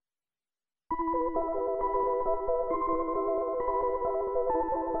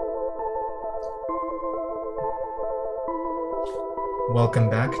Welcome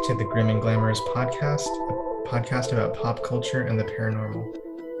back to the Grim and Glamorous podcast, a podcast about pop culture and the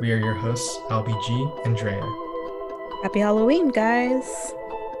paranormal. We are your hosts, LBG and Drea. Happy Halloween, guys.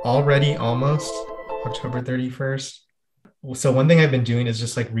 Already almost October 31st. So one thing I've been doing is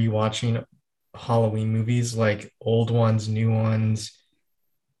just like rewatching Halloween movies, like old ones, new ones.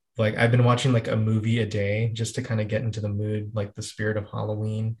 Like I've been watching like a movie a day just to kind of get into the mood, like the spirit of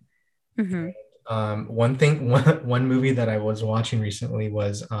Halloween. hmm One movie that I was watching recently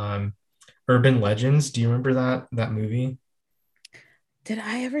was Urban Legends. Do you remember that movie? Did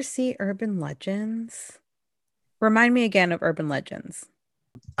I ever see Urban Legends? Remind me again of Urban Legends.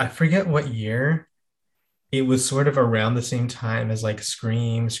 I forget what year. It was sort of around the same time as like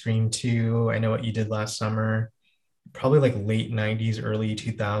Scream, Scream 2, I Know What You Did Last Summer, probably like late 90s, early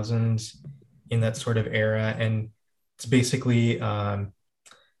 2000s, in that sort of era. And it's basically kind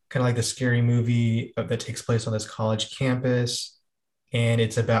of like the scary movie that takes place on this college campus. And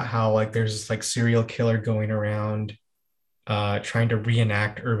it's about how like there's this like serial killer going around trying to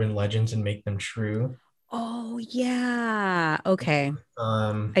reenact urban legends and make them true. Oh, yeah. Okay.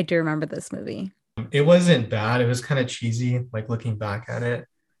 Um, I do remember this movie. it wasn't bad. It was kind of cheesy, like looking back at it.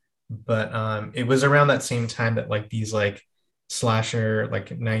 But it was around that same time that like these like slasher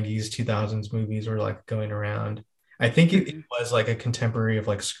like 90s 2000s movies were like going around. I think it hmm was like a contemporary of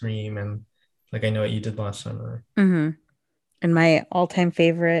like Scream and like I Know What You Did Last Summer. hmm And my all-time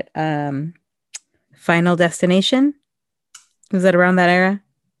favorite, Final Destination. Was that around that era?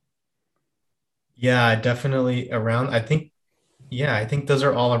 Yeah, definitely around. I think those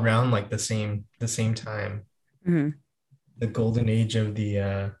are all around like the same time. hmm The golden age of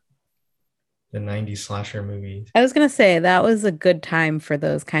the 90s slasher movies. I was gonna say that was a good time for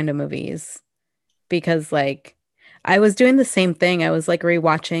those kind of movies because I was doing the same thing. I was like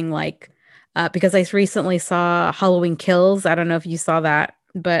rewatching because I recently saw Halloween Kills. I don't know if you saw that,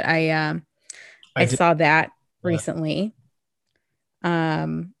 but I I did, saw that yeah. recently.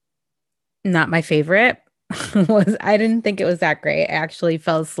 Um, Not my favorite. Was I didn't think it was that great. I actually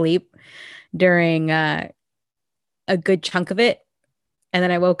fell asleep during a good chunk of it, and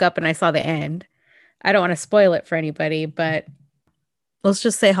then I woke up and I saw the end. I don't want to spoil it for anybody, but let's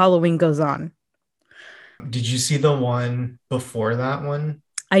just say Halloween goes on. Did you see the one before that one?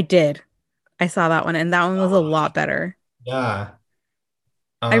 I did. I saw that one, and that one was a Oh, lot better. yeah.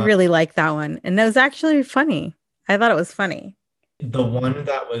 I Uh, really liked that one, and that was actually funny. I thought it was funny. the one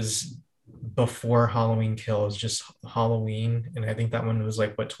that was before Halloween Kills, just Halloween, and I think that one was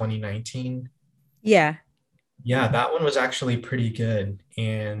like what 2019. Yeah. Yeah, that one was actually pretty good.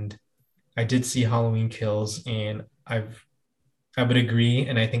 And I did see Halloween Kills, and I would agree,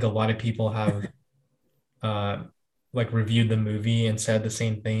 and I think a lot of people have uh like reviewed the movie and said the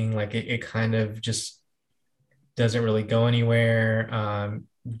same thing. Like it kind of just doesn't really go anywhere.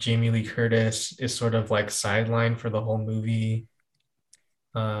 Jamie Lee Curtis is sort of like sidelined for the whole movie.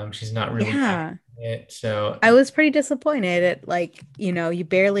 She's not really Yeah. acting it. So I was pretty disappointed at you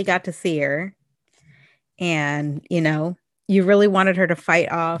barely got to see her and, you really wanted her to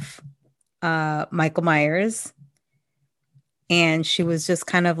fight off Michael Myers and she was just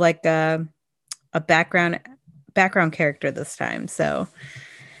kind of like a background character this time. So,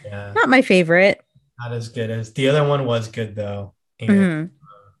 yeah, not my favorite. not as good as the other one was good though. And hmm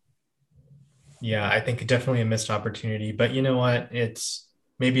yeah, I think definitely a missed opportunity. But you know what?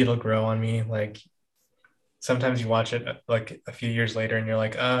 Maybe it'll grow on me. Like sometimes you watch it like a few years later and you're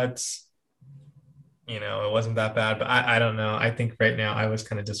like, it's it wasn't that bad. But I don't know. I think right now I was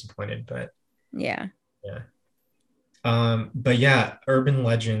kind of disappointed, but Yeah. yeah. But yeah, Urban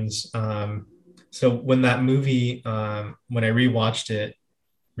Legends. So when that movie, when I rewatched it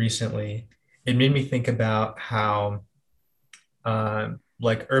recently, it made me think about how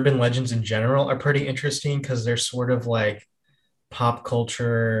like urban legends in general are pretty interesting because they're sort of like pop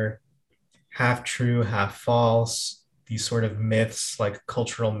culture, half true, half false, these sort of myths, like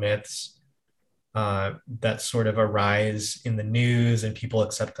cultural myths that sort of arise in the news and people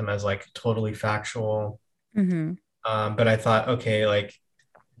accept them as like totally factual. hmm But I thought, okay, like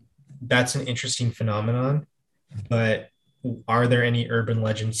that's an interesting phenomenon, but are there any urban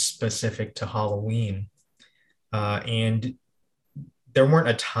legends specific to Halloween? And there weren't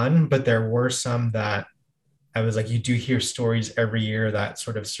a ton, but there were some that I was like, you do hear stories every year that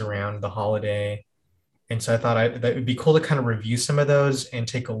sort of surround the holiday. And so I thought that would be cool to kind of review some of those and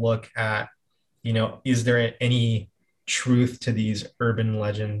take a look at, is there any truth to these urban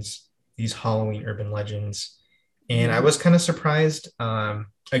legends, these Halloween urban legends? And I Mhm. was kind of surprised.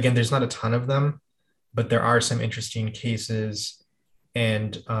 Again, there's not a ton of them, but there are some interesting cases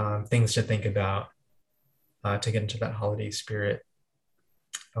and things to think about to get into that holiday spirit.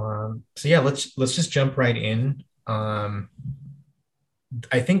 So yeah, let's just jump right in.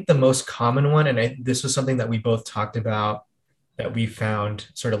 I think the most common one, and this was something that we both talked about that we found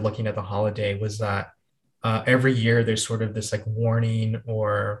sort of looking at the holiday, was that every year there's sort of this like warning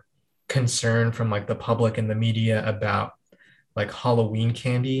or concern from like the public and the media about like Halloween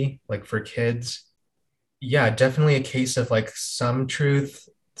candy, like for kids. Yeah, definitely a case of like some truth,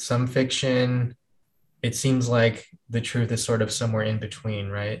 some fiction. It seems like the truth is sort of somewhere in between,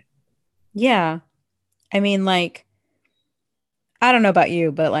 right? Yeah. I mean, like, I don't know about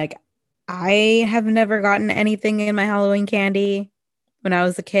you, but like, I have never gotten anything in my Halloween candy when I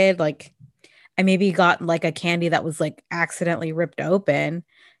was a kid. Like, I maybe got like a candy that was like accidentally ripped open.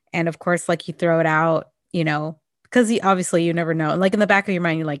 And of course, like, you throw it out, because obviously you never know. And like in the back of your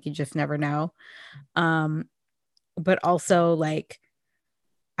mind, you just never know. Um, but also like,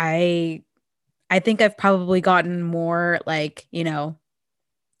 I I think I've probably gotten more like,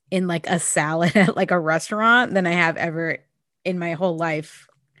 in like a salad at like a restaurant than I have ever in my whole life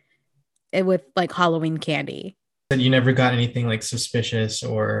with like Halloween candy. That you never got anything like suspicious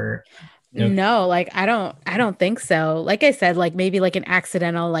or no. No, like I don't think so. Like I said, like maybe like an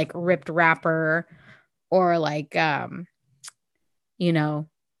accidental like ripped wrapper or like you know,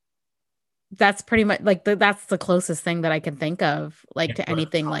 that's pretty much like that's the closest thing that I can think of like Yeah, to sort of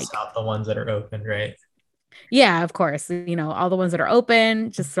anything toss like out the ones that are open, right? yeah, of course, all the ones that are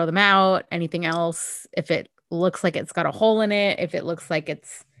open, just throw them out. Anything else, if it looks like it's got a hole in it, if it looks like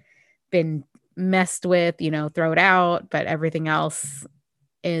it's been messed with, throw it out, but everything else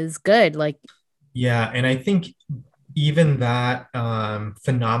is good. Like, Yeah, and I think even that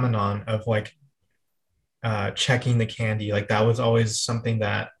phenomenon of like checking the candy, like that was always something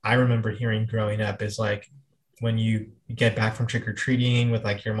that I remember hearing growing up is like when you get back from trick or treating with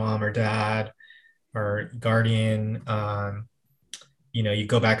like your mom or dad or guardian, you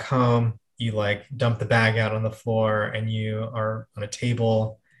go back home, you like dump the bag out on the floor and you are on a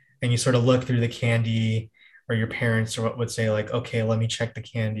table and you sort of look through the candy, or your parents or what would say like, okay, let me check the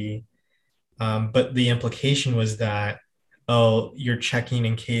candy. But the implication was that, oh, you're checking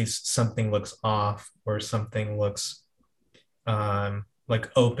in case something looks off or something looks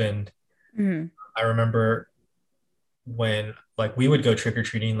like opened. mhm, I remember when like we would go trick or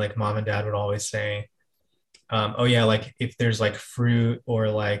treating, like mom and dad would always say, oh yeah, like if there's like fruit or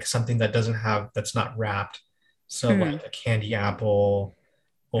like something that doesn't have that's not wrapped, so like mhm, a candy apple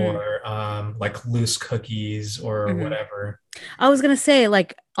mhm, or like loose cookies or mhm. whatever. I was gonna say,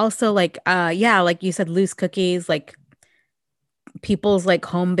 like, also, like, yeah, like you said, loose cookies, like people's like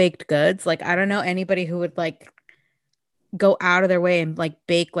home baked goods. Like, I don't know anybody who would like go out of their way and like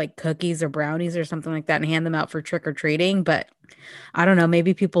bake like cookies or brownies or something like that and hand them out for trick or treating. But I don't know,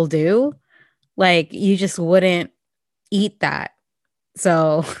 maybe people do. Like, you just wouldn't eat that.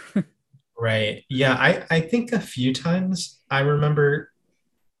 So, Right. Yeah, I think a few times I remember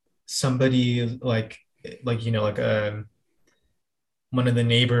somebody like like one of the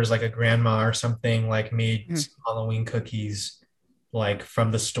neighbors, like a grandma or something, like made mhm, some Halloween cookies like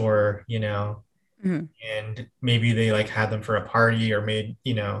from the store, mhm, and maybe they like had them for a party or made,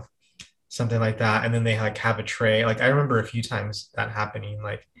 something like that. And then they like have a tray. Like I remember a few times that happening.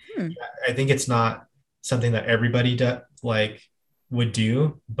 Like mhm, I think it's not something that everybody like would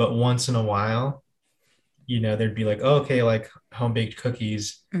do, but once in a while, there'd be like, oh, okay, like home baked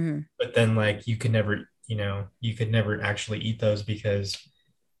cookies, mhm. but then like you could never actually eat those because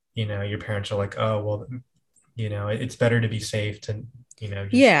your parents are like, oh well, it's better to be safe to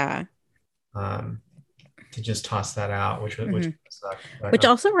just Yeah. um to just toss that out, which Mhm. suck. But Which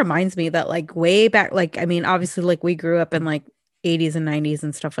also reminds me that like way back, like I mean, obviously, like we grew up in like 80s and 90s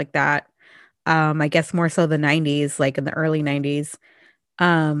and stuff like that. I guess more so the 90s, like in the early 90s.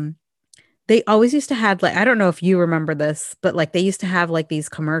 Um, they always used to have like I don't know if you remember this, but like they used to have like these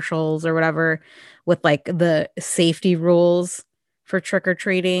commercials or whatever with like the safety rules for trick or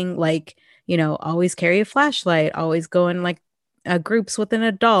treating, like, always carry a flashlight, always go in like groups with an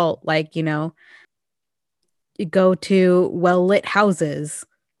adult, like, you go to well lit houses,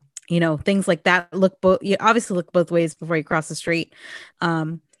 things like that. You obviously look both ways before you cross the street.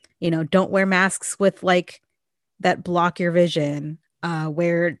 Um, don't wear masks with like that block your vision.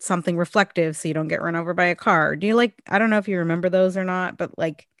 Wear something reflective so you don't get run over by a car. Do you like, I don't know if you remember those or not, but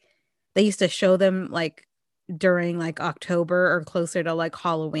like they used to show them like during like October or closer to like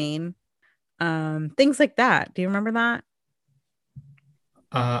Halloween. Things like that. Do you remember that?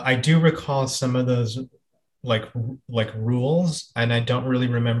 I do recall some of those like rules, and I don't really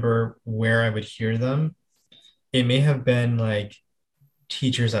remember where I would hear them. It may have been like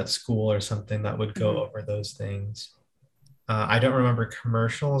teachers at school or something that would go Mhm. over those things. I don't remember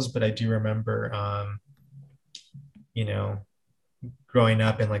commercials, but I do remember, you know, growing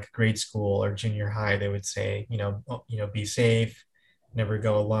up in like grade school or junior high, they would say, be safe, never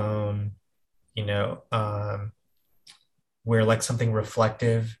go alone, you know, wear like something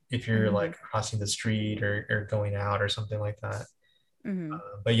reflective if you're Mhm. like crossing the street or going out or something like that. Mhm.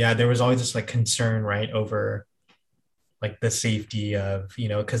 But yeah, there was always this like concern, right, over like the safety of,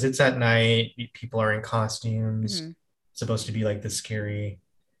 because it's at night, people are in costumes, Mhm. it's supposed to be like the scary,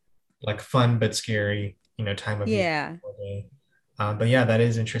 like fun but scary, time of year. Yeah. But yeah, that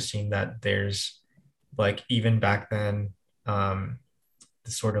is interesting that there's like even back then, the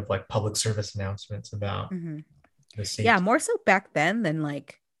sort of like public service announcements about Mhm. the Yeah, safety. more so back then than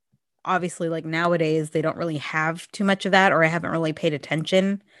like obviously like nowadays they don't really have too much of that, or I haven't really paid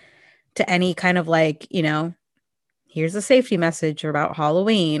attention to any kind of like, here's a safety message about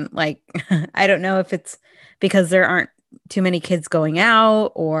Halloween. Like I don't know if it's because there aren't too many kids going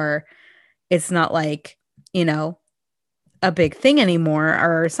out, or it's not like, you know, a big thing anymore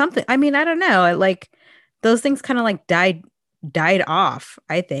or something. I mean, I don't know. Like those things kind of like died off,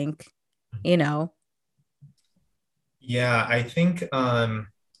 I think, you know. Yeah, I think, and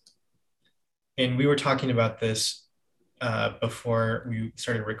we were talking about this before we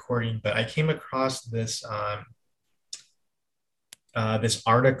started recording, but I came across this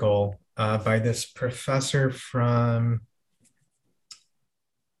article by this professor from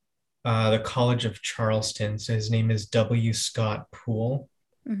the College of Charleston. So his name is W. Scott Poole.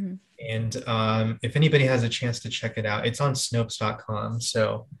 Hmm. And if anybody has a chance to check it out, it's on Snopes.com.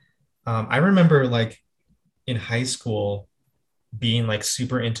 So I remember like in high school being like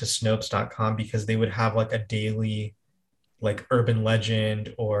super into Snopes.com because they would have like a daily like urban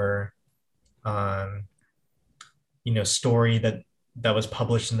legend or um, story that was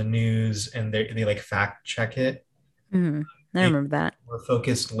published in the news, and they like fact check it. Hmm. I They remember that. were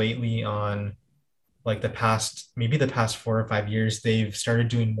focused lately on like the past 4 or 5 years, they've started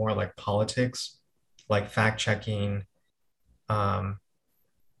doing more like politics, like fact checking, um,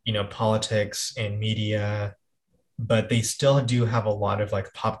 politics and media, but they still do have a lot of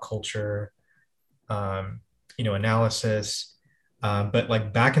like pop culture, um, analysis. But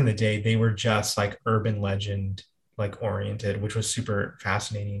like back in the day, they were just like urban legend, like oriented, which was super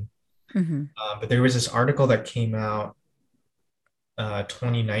fascinating. Hmm. But there was this article that came out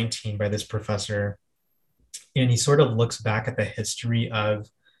 2019 by this professor, and he sort of looks back at the history of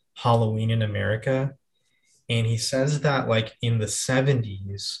Halloween in America. And he says that like in the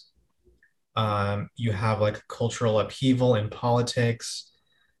 70s, you have like cultural upheaval in politics.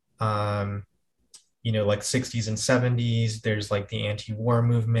 Um, like 60s and 70s, there's like the anti-war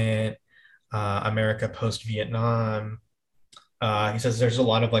movement, America post-Vietnam. He says there's a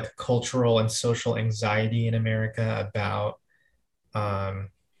lot of like cultural and social anxiety in America um,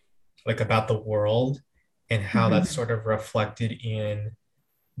 about the world and how Hmm. that's sort of reflected in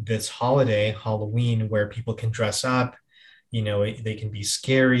this holiday, Halloween, where people can dress up. They can be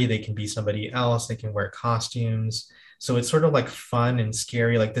scary, they can be somebody else, they can wear costumes. So it's sort of like fun and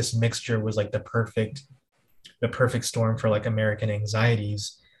scary. Like this mixture was like the perfect storm for like American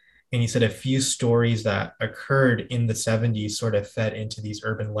anxieties. And he said a few stories that occurred in the 70s sort of fed into these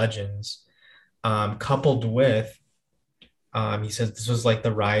urban legends, coupled with, he says this was like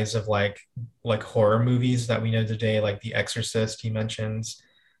the rise of like horror movies that we know today, like The Exorcist, he mentions.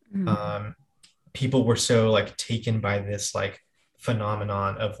 Hmm. Um, People were so like taken by this like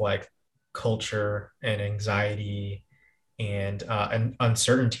phenomenon of like culture and anxiety and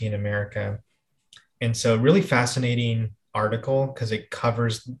uncertainty in America. And so really fascinating article because it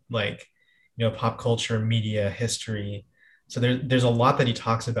covers like, pop culture, media, history. So there's a lot that he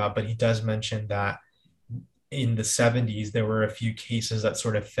talks about, but he does mention that in the 70s, there were a few cases that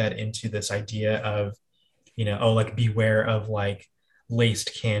sort of fed into this idea of, oh, like beware of like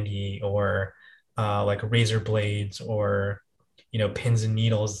laced candy or like razor blades or, pins and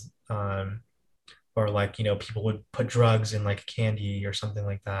needles. Or like, people would put drugs in like candy or something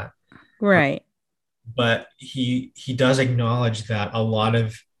like that. Right. But he does acknowledge that a lot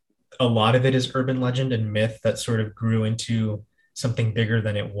of it is urban legend and myth that sort of grew into something bigger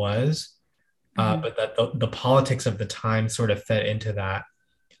than it was, Hmm. but that the politics of the time sort of fed into that,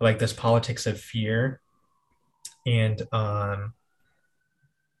 like this politics of fear and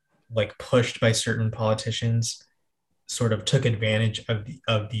like pushed by certain politicians sort of took advantage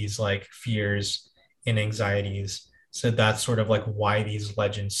of these like fears and anxieties. So that's sort of like why these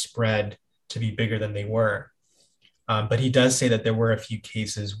legends spread to be bigger than they were. But he does say that there were a few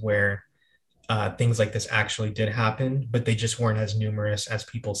cases where things like this actually did happen, but they just weren't as numerous as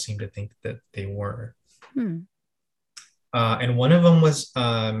people seem to think that they were. Hmm. And one of them was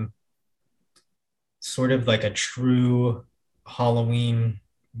sort of like a true Halloween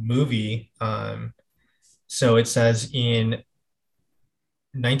movie. So it says in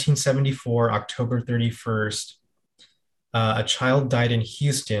 1974, October 31st, a child died in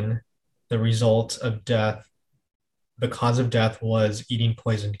Houston. The result of death, the cause of death was eating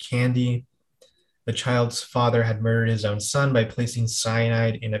poisoned candy. The child's father had murdered his own son by placing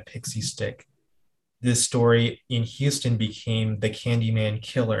cyanide in a pixie stick. This story in Houston became the Candyman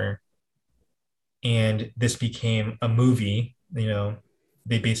Killer, and this became a movie.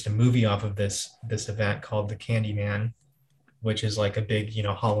 They based a movie off of this event called The Candyman, which is like a big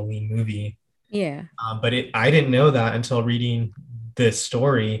Halloween movie. Yeah. But I didn't know that until reading this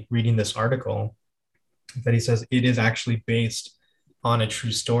article, that he says it is actually based on a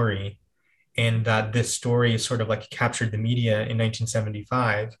true story, and that this story sort of like captured the media in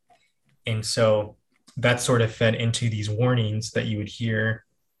 1975. And so that sort of fed into these warnings that you would hear,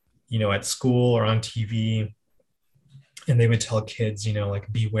 at school or on TV. And they would tell kids,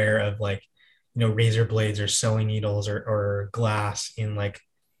 like beware of like, razor blades or sewing needles or glass in like,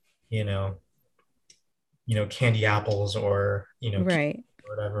 you know, candy apples or, Right.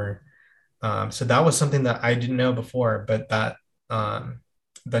 or whatever. So that was something that I didn't know before, but um,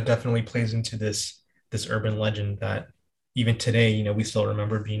 that definitely plays into this urban legend that even today, we still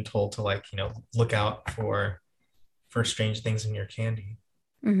remember being told to like, look out for strange things in your candy.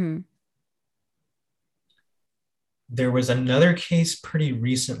 Hmm. There was another case pretty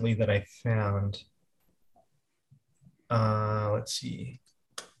recently that I found. Let's see.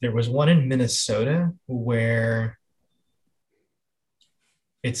 There was one in Minnesota where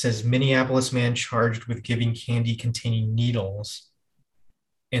it says Minneapolis man charged with giving candy containing needles.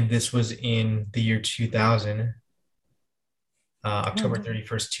 And this was in the year 2000, October Oh.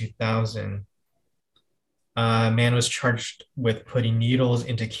 31st, 2000. Man was charged with putting needles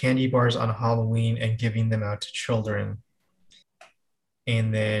into candy bars on Halloween and giving them out to children.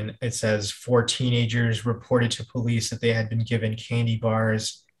 And then it says four teenagers reported to police that they had been given candy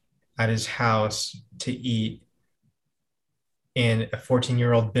bars at his house to eat. And a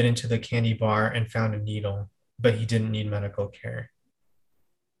 14-year-old bit into the candy bar and found a needle, but he didn't need medical care.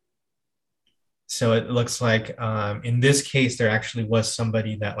 So it looks like in this case, there actually was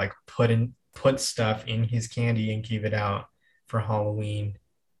somebody that like put stuff in his candy and gave it out for Halloween,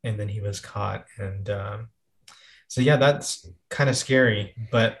 and then he was caught. And so yeah, that's kind of scary.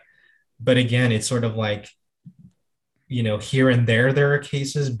 But again, it's sort of like here and there are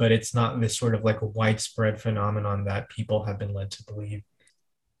cases, but it's not this sort of like a widespread phenomenon that people have been led to believe.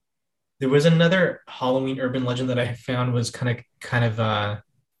 There was another Halloween urban legend that I found was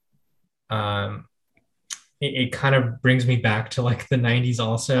um, it kind of brings me back to like the 90s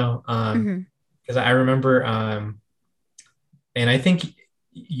also. Hmm. Because I remember, and I think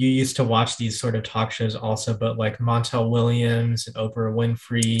you used to watch these sort of talk shows also, but like Montel Williams and Oprah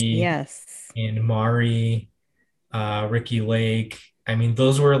Winfrey Yes. and Mari, Ricky Lake. I mean,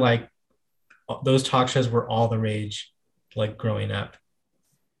 those talk shows were all the rage, like growing up.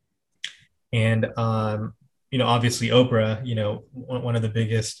 And obviously Oprah, one of the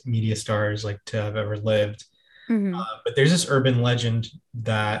biggest media stars like to have ever lived. Hmm. But there's this urban legend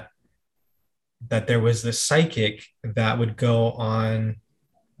that there was this psychic that would go on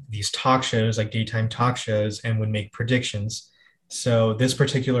these talk shows, like daytime talk shows, and would make predictions. So this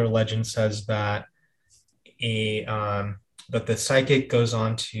particular legend says a that the psychic goes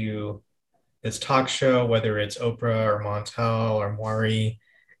on to this talk show, whether it's Oprah or Montel or Maury,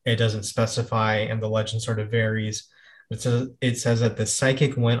 it doesn't specify, and the legend sort of varies. It says that the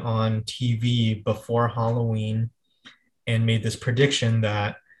psychic went on TV before Halloween and made this prediction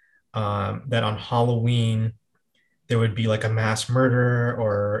that on Halloween there would be like a mass murder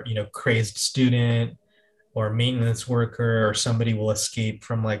or crazed student or maintenance worker or somebody will escape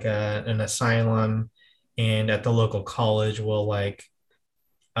from like an asylum and at the local college will like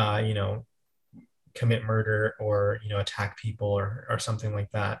uh, you know commit murder or attack people or something like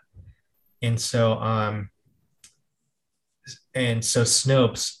that. And so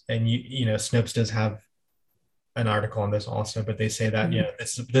Snopes, and Snopes does have an article on this also, but they say that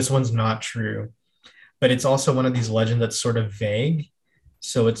Hmm. this one's not true, but it's also one of these legends that's sort of vague.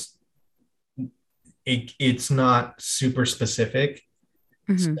 So it's not super specific.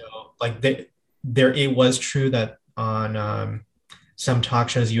 So Hmm. like there it was true that on some talk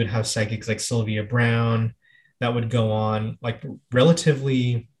shows you would have psychics like Sylvia Brown that would go on like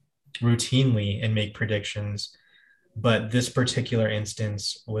relatively routinely and make predictions. but this particular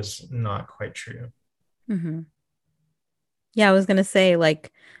instance was not quite true. Hmm. Yeah, I was gonna say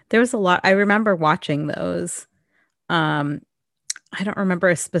like there was a lot. I remember watching those. Um, I don't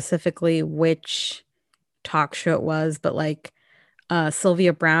remember specifically which talk show it was, but like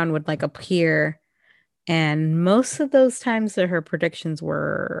Sylvia Brown would like appear, and most of those times that her predictions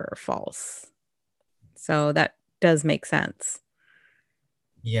were false. So that does make sense.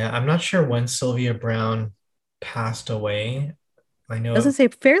 Yeah, I'm not sure when Sylvia Brown passed away. I know Doesn't say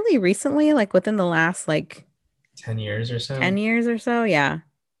fairly recently, like within the last like 10 years or 10 so. years or so. Yeah.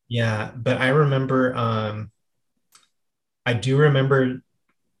 Yeah, but I remember I do remember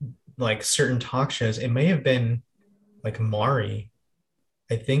like certain talk shows. It may have been like Mari,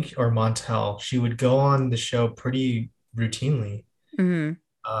 I think, or Montel. She would go on the show pretty routinely. Hmm.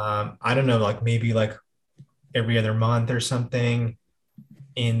 I don't know, like maybe like every other month or something.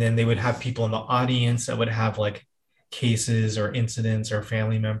 And then they would have people in the audience that would have like cases or incidents or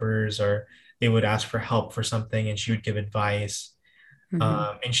family members, or they would ask for help for something and she would give advice. Hmm.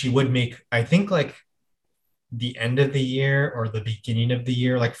 And she would make, I think, like the end of the year or the beginning of the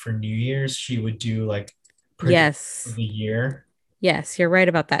year, like for New Year's, she would do like predict Yes. the year. Yes, you're right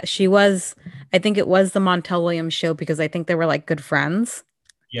about that. She was, I think it was the Montel Williams show because I think they were like good friends.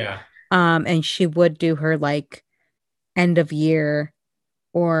 Yeah. And she would do her like end of year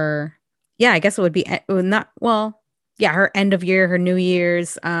or yeah, I guess it would be not well, yeah, her end of year, her New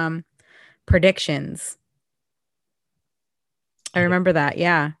Year's predictions. I Yeah. remember that.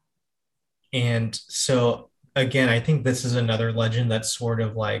 Yeah. And so again, I think this is another legend that's sort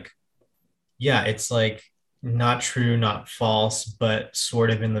of like, yeah, it's like not true, not false, but sort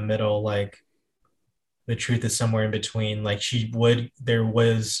of in the middle, like the truth is somewhere in between. Like there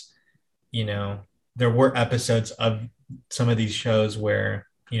was, you know, there were episodes of some of these shows where,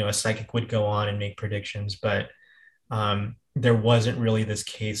 a psychic would go on and make predictions, but there wasn't really this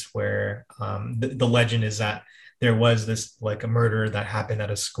case where the legend is that there was this like a murder that happened at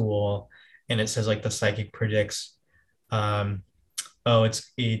a school, and it says like the psychic predicts, um, oh,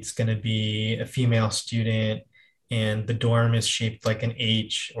 it's going to be a female student, and the dorm is shaped like an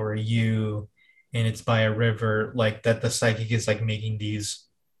H or a U, and it's by a river. Like that, the psychic is like making these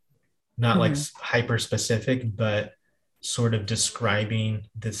not like Hmm. hyper specific, but sort of describing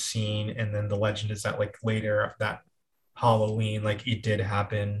the scene. And then the legend is that like later that Halloween, like it did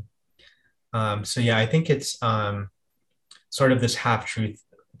happen. So yeah, I think it's sort of this half truth,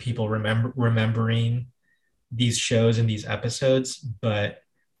 people remembering these shows and these episodes, but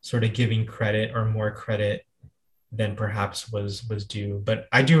sort of giving credit or more credit than perhaps was due. But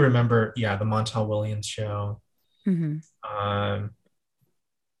I do remember, yeah, the Montel Williams show. Hmm. Um,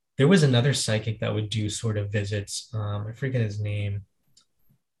 there was another psychic that would do sort of visits. I forget his name.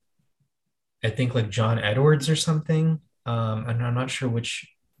 I think like John Edwards or something. And I'm not sure which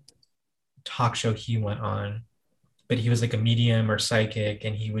talk show he went on, but he was like a medium or psychic,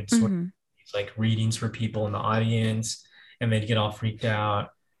 and he would sort of Hmm. like readings for people in the audience, and they'd get all freaked out.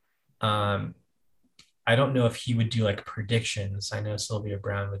 Um, I don't know if he would do like predictions. I know Sylvia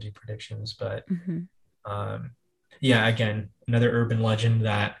Brown would do predictions, but Hmm. um, yeah, again, another urban legend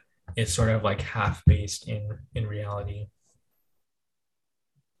that is sort of like half based in reality.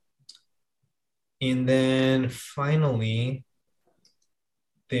 And then finally,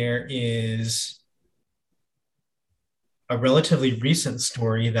 there is a relatively recent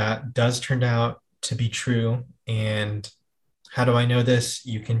story that does turn out to be true. And how do I know this?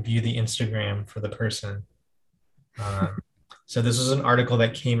 You can view the Instagram for the person. Um, so this was an article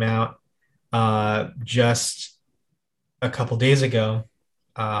that came out just a couple days ago,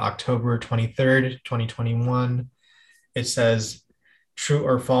 October 23rd, 2021. It says, true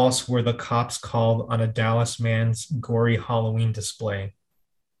or false, were the cops called on a Dallas man's gory Halloween display?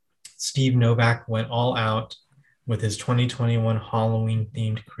 Steve Novak went all out with his 2021 Halloween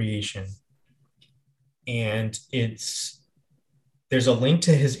themed creation. And there's a link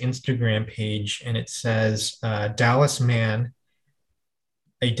to his Instagram page, and it says a Dallas man's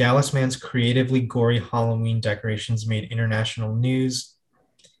creatively gory Halloween decorations made international news,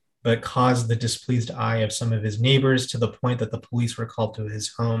 but caused the displeased eye of some of his neighbors to the point that the police were called to his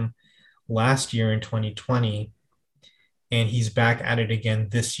home last year in 2020. And he's back at it again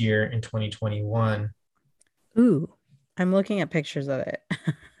this year in 2021. Ooh, I'm looking at pictures of it.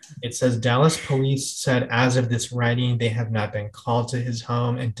 It says Dallas police said as of this writing, they have not been called to his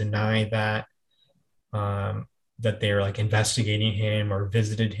home and deny um, that they're like investigating him or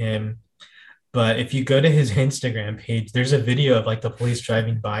visited him. But if you go to his Instagram page, there's a video of like the police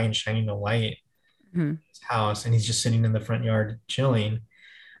driving by and shining a light Hmm. at his house, and he's just sitting in the front yard chilling.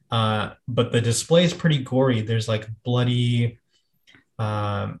 But the display is pretty gory. There's like bloody,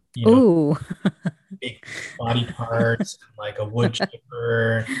 you know, Ooh. big body parts, and like a wood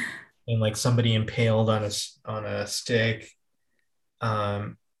chipper, and like somebody impaled on on a stick.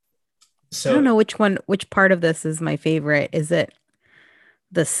 Um, I don't so know which part of this is my favorite. Is it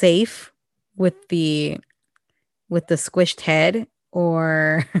the safe with the squished head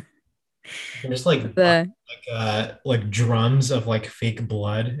or there's like the like drums of like fake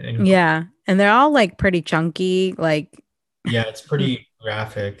blood and yeah, and they're all like pretty chunky, like yeah, it's pretty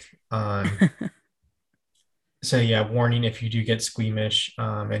graphic. So yeah, warning if you do get squeamish,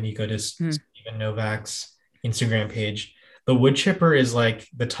 and you go to mm, Stephen Novak's Instagram page, the wood chipper is like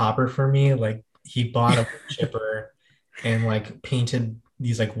the topper for me. Like he bought a wood chipper and like painted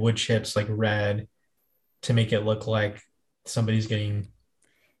these like wood chips like red to make it look like somebody's getting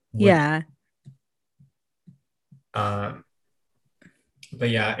wood. yeah. Um, but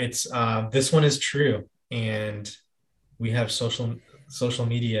yeah, it's this one is true, and we have social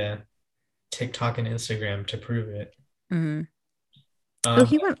media, TikTok and Instagram to prove it. Mhm. Oh, Um,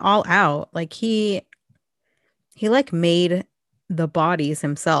 he went all out. Like he like made the bodies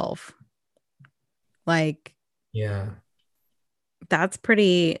himself. Like yeah.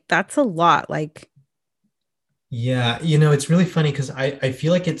 that's a lot. Like Yeah, it's really funny because I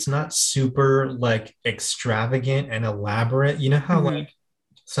feel like it's not super like extravagant and elaborate. You know how mhm. like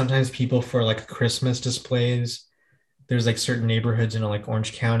sometimes people for like Christmas displays, there's like certain neighborhoods in like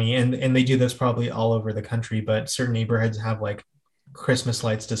Orange County, and they do this probably all over the country, but certain neighborhoods have like Christmas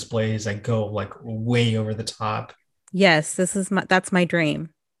lights displays that go like way over the top. Yes, that's my dream.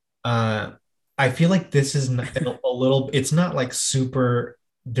 Uh, I feel like this is a little, it's not like super,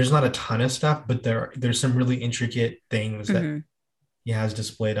 there's not a ton of stuff, but there's some really intricate things that Mhm. he has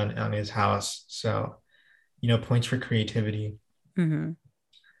displayed on his house. So, points for creativity. Mhm.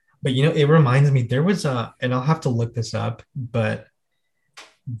 But it reminds me there was and I'll have to look this up, but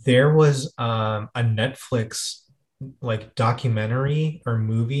there was a Netflix like documentary or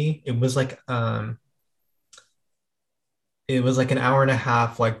movie. It was like an hour and a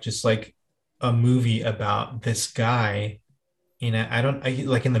half, like just like a movie about this guy in I don't I,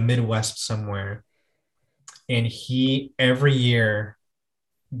 like in the Midwest somewhere, and he every year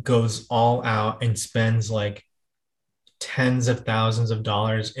goes all out and spends like tens of thousands of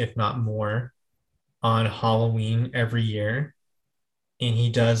dollars, if not more, on Halloween every year. And he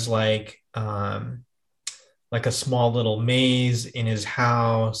does like a small little maze in his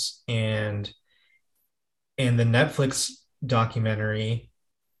house, and the Netflix documentary,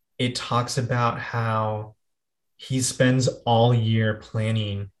 it talks about how he spends all year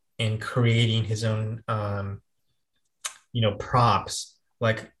planning and creating his own props,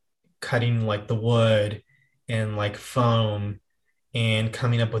 like cutting like the wood and like foam and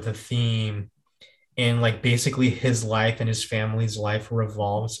coming up with a theme, and like basically his life and his family's life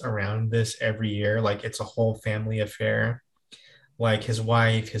revolves around this every year. Like it's a whole family affair, like his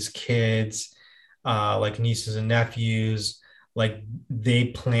wife, his kids, like nieces and nephews, like they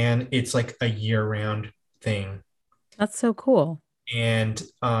plan, it's like a year round thing, That's so cool. and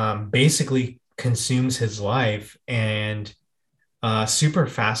basically consumes his life, and super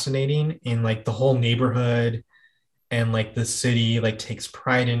fascinating in like the whole neighborhood, and like the city like takes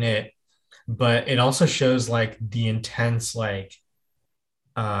pride in it, but it also shows like the intense like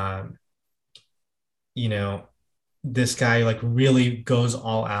um you know this guy like really goes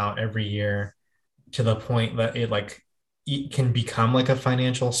all out every year to the point that it can become like a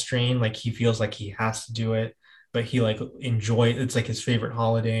financial strain. Like he feels like he has to do it, but he like enjoy it's like his favorite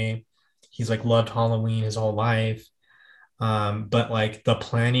holiday. He's like loved Halloween his whole life. But like the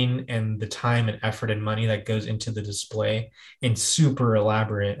planning and the time and effort and money that goes into the display, and super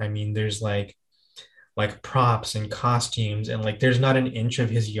elaborate. I mean, there's like props and costumes, and like there's not an inch of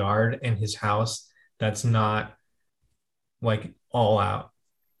his yard and his house that's not like all out.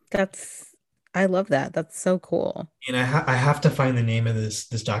 That's I love that. That's so cool. And I have to find the name of this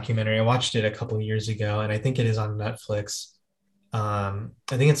documentary. I watched it a couple of years ago, and I think it is on Netflix. I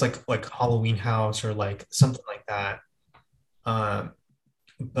think it's like Halloween House or like something like that. Um,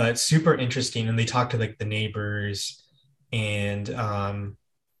 but super interesting, and they talk to like the neighbors, and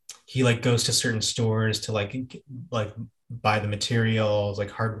he like goes to certain stores to like buy the materials,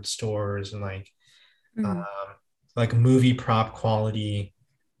 like hardwood stores, and um, Mhm. like movie prop quality,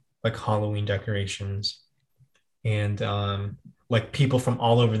 like Halloween decorations, and like people from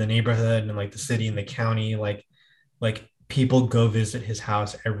all over the neighborhood and like the city and the county, like people go visit his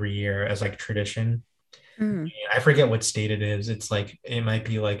house every year as like tradition. Mhm. And I forget what state it is. It's like it might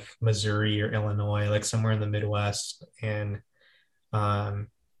be like Missouri or Illinois, like somewhere in the Midwest, and um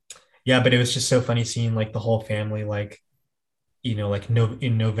Yeah, but it was just so funny seeing like the whole family like, like no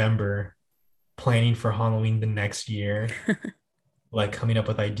in November planning for Halloween the next year, like coming up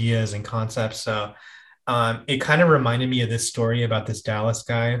with ideas and concepts. So it kind of reminded me of this story about this Dallas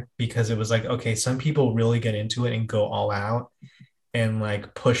guy because it was like, okay, some people really get into it and go all out and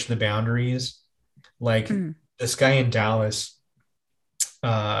like push the boundaries. Like Mhm. this guy in Dallas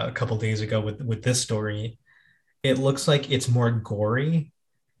a couple days ago with this story, it looks like it's more gory,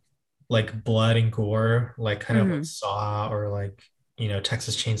 like blood and gore, like kind of like Mhm. Saw or like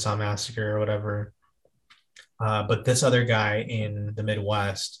Texas Chainsaw Massacre or whatever. But this other guy in the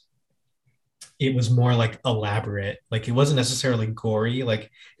Midwest, it was more like elaborate. Like it wasn't necessarily gory.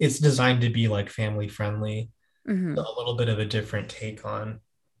 Like it's designed to be like family friendly, a Mhm. little bit of a different take on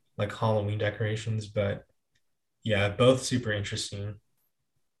like Halloween decorations. But yeah, both super interesting.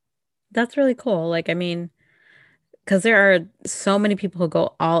 That's really cool. Like, I mean, because there are so many people who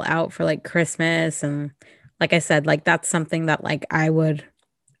go all out for like Christmas, and like I said, like that's something that like I would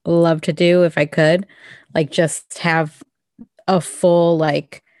love to do if I could. Like just have a full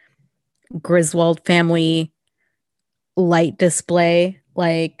like Griswold family light display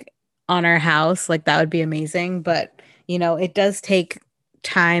like on our house. Like that would be amazing. But it does take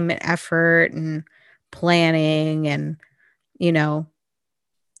time and effort and planning, and you know,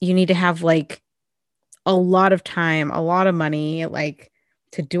 you need to have like a lot of time, a lot of money, like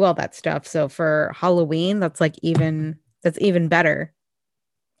to do all that stuff. So for Halloween, that's even better,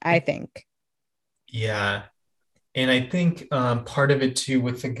 I think. Yeah. And I think part of it too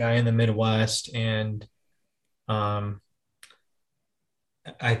with the guy in the Midwest and um,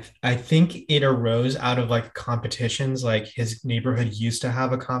 I think it arose out of like competitions. Like his neighborhood used to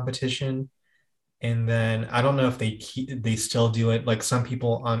have a competition, and then I don't know if they still do it. Like some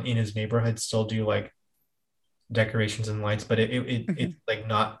people in his neighborhood still do like decorations and lights, but Hmm. it's like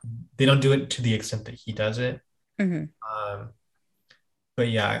not they don't do it to the extent that he does it. Hmm. Um, but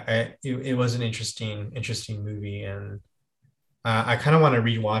yeah, it was an interesting movie, and I kind of want to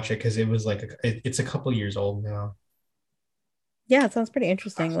rewatch it because it was like it's a couple years old now. Yeah, it sounds pretty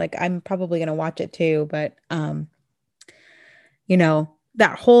interesting. Like I'm probably gonna watch it too, but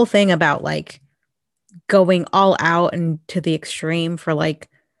that whole thing about like going all out and to the extreme for like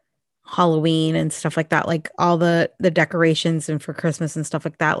Halloween and stuff like that, like all the decorations and for Christmas and stuff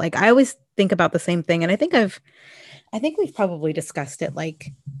like that. Like I always think about the same thing, and I think we've probably discussed it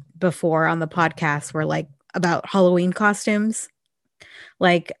like before on the podcast where like about Halloween costumes.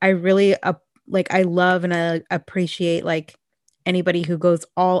 Like I really like I love and appreciate like anybody who goes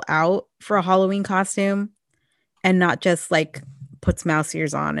all out for a Halloween costume and not just like puts mouse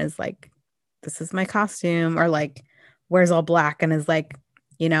ears on as like this is my costume, or like wears all black and is like,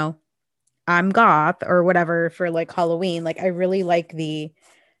 you know, I'm goth or whatever for like Halloween. Like I really like the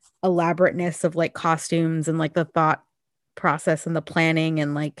elaborateness of like costumes and like the thought process and the planning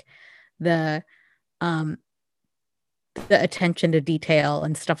and like the um the attention to detail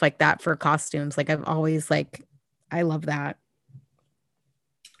and stuff like that for costumes. Like I've always like I love that.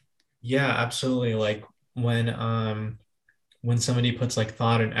 Yeah, absolutely. Like when somebody puts like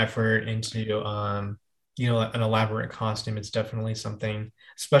thought and effort into an elaborate costume, it's definitely something,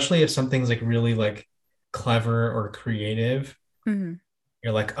 especially if something's like really like clever or creative. Mhm.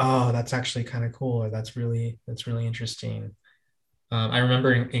 You're like, oh, that's actually kind of cool, or that's really interesting. I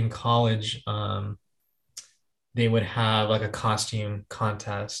remember in college, they would have like a costume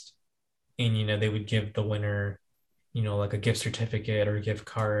contest, and they would give the winner, like a gift certificate or a gift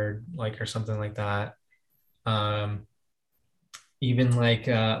card, like or something like that. Um, Even like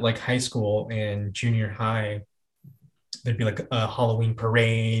high school and junior high, there'd be like a Halloween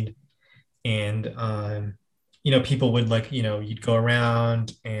parade, and people would like you'd go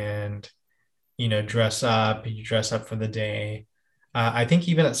around and you dress up for the day. I think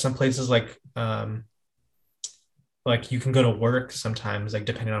even at some places like you can go to work sometimes, like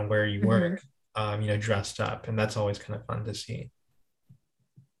depending on where you Mhm. work, dressed up, and that's always kind of fun to see.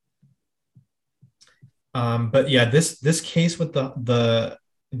 But yeah, this case with the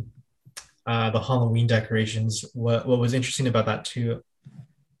Halloween decorations, what was interesting about that too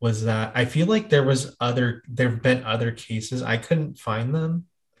was that I feel like there've been other cases. I couldn't find them,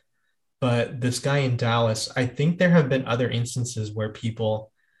 but this guy in Dallas, I think there have been other instances where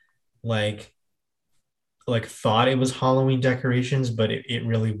people like thought it was Halloween decorations, but it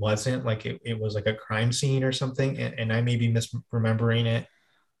really wasn't. Like it was like a crime scene or something, and I may be misremembering it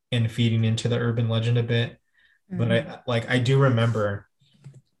and feeding into the urban legend a bit. But Mhm. I do remember,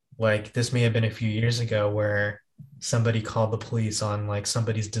 like, this may have been a few years ago where somebody called the police on like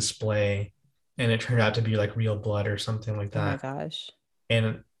somebody's display, and it turned out to be like real blood or something like Oh my that. gosh.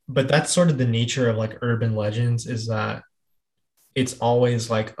 And but that's sort of the nature of like urban legends, is that it's always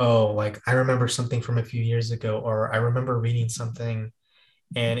like, oh, like I remember something from a few years ago, or I remember reading something,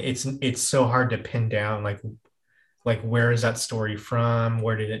 and it's so hard to pin down like where is that story from?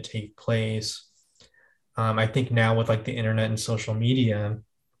 Where did it take place? I think now with like the internet and social media,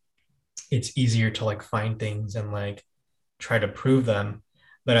 it's easier to like find things and like try to prove them.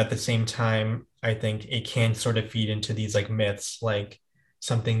 But at the same time, I think it can sort of feed into these like myths, like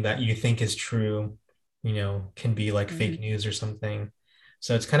something that you think is true, can be like fake Mhm. news or something.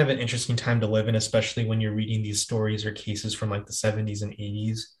 So it's kind of an interesting time to live in, especially when you're reading these stories or cases from like the 70s and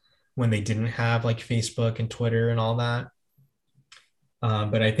 80s when they didn't have like Facebook and Twitter and all that.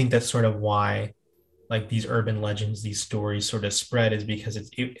 But I think that's sort of why like these urban legends, these stories sort of spread, is because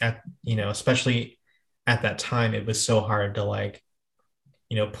especially at that time, it was so hard to like,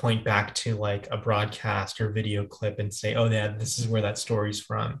 point back to like a broadcast or video clip and say, oh, yeah, this is where that story's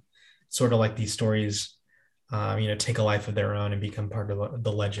from. Sort of like these stories, take a life of their own and become part of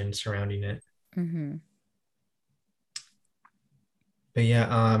the legend surrounding it. Mhm. But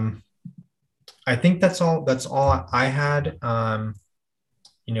yeah, I think that's all I had.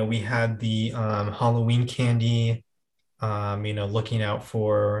 We had the Halloween candy, looking out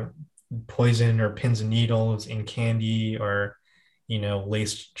for poison or pins and needles in candy, or,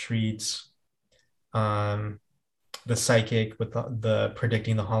 laced treats. Um, the psychic with the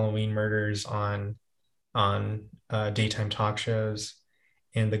predicting the Halloween murders on daytime talk shows,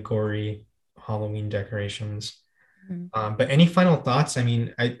 and the gory Halloween decorations. Mhm. But any final thoughts? I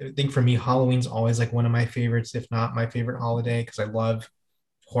mean, I think for me, Halloween's always like one of my favorites, if not my favorite holiday, because I love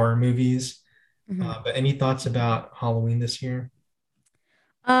horror movies. Mhm. But any thoughts about Halloween this year?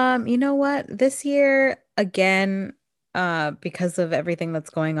 You know what? This year, again, because of everything that's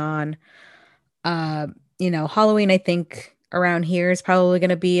going on, uh, Halloween, I think around here is probably going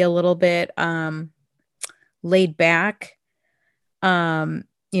to be a little bit laid back.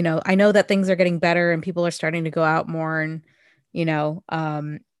 I know that things are getting better and people are starting to go out more, and you know,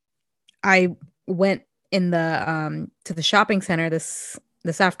 I went in the to the shopping center this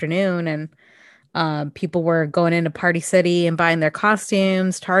afternoon, and people were going into Party City and buying their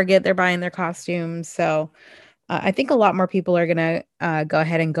costumes. Target, they're buying their costumes. So I think a lot more people are gonna go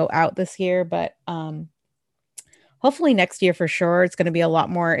ahead and go out this year, but hopefully next year for sure it's gonna be a lot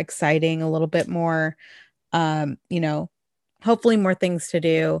more exciting, a little bit more, um, you know, hopefully more things to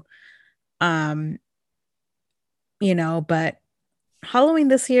do. Um, but Halloween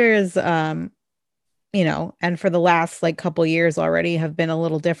this year is and for the last like couple years already have been a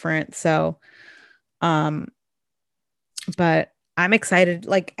little different. So um but I'm excited.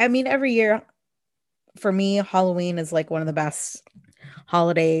 Like, I mean, every year for me, Halloween is like one of the best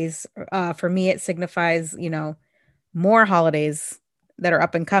holidays. For me, it signifies, more holidays that are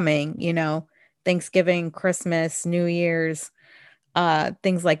up and coming, Thanksgiving, Christmas, New Year's,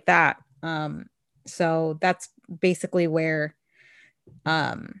 things like that. So that's basically where,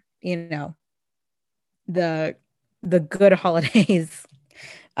 you know, the the good holidays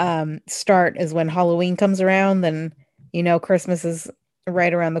start is when Halloween comes around. Then, Christmas is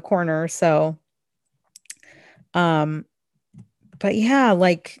right around the corner. So, um, but yeah,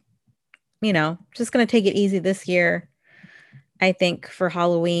 like, just gonna take it easy this year. I think for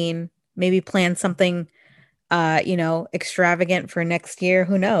Halloween, maybe plan something extravagant for next year.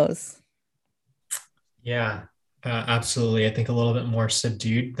 Who knows? Yeah, absolutely. I think a little bit more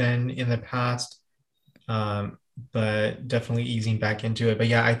subdued than in the past, but definitely easing back into it. But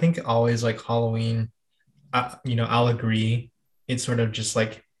yeah, I think always like Halloween, I'll agree. It sort of just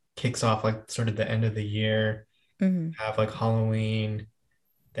like kicks off like sort of the end of the year. Hmm. Have like Halloween,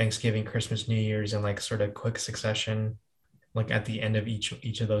 Thanksgiving, Christmas, New Year's, and like sort of quick succession, like at the end of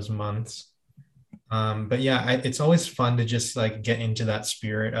each of those months. But yeah, it's always fun to just like get into that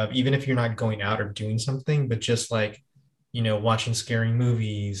spirit of, even if you're not going out or doing something, but just like, watching scary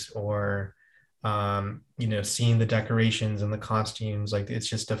movies, or, seeing the decorations and the costumes. Like it's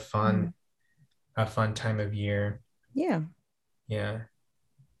just Hmm. a fun time of year. Yeah. Yeah.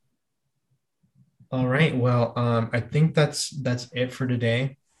 All right. Well, I think that's it for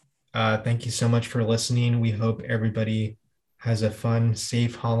today. Thank you so much for listening. We hope everybody has a fun,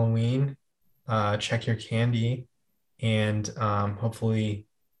 safe Halloween. Check your candy, and hopefully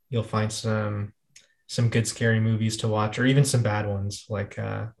you'll find some good scary movies to watch, or even some bad ones like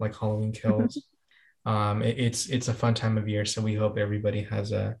Halloween Kills. It's a fun time of year, so we hope everybody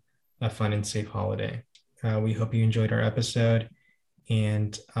has a fun and safe holiday. We hope you enjoyed our episode,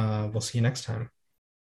 and we'll see you next time.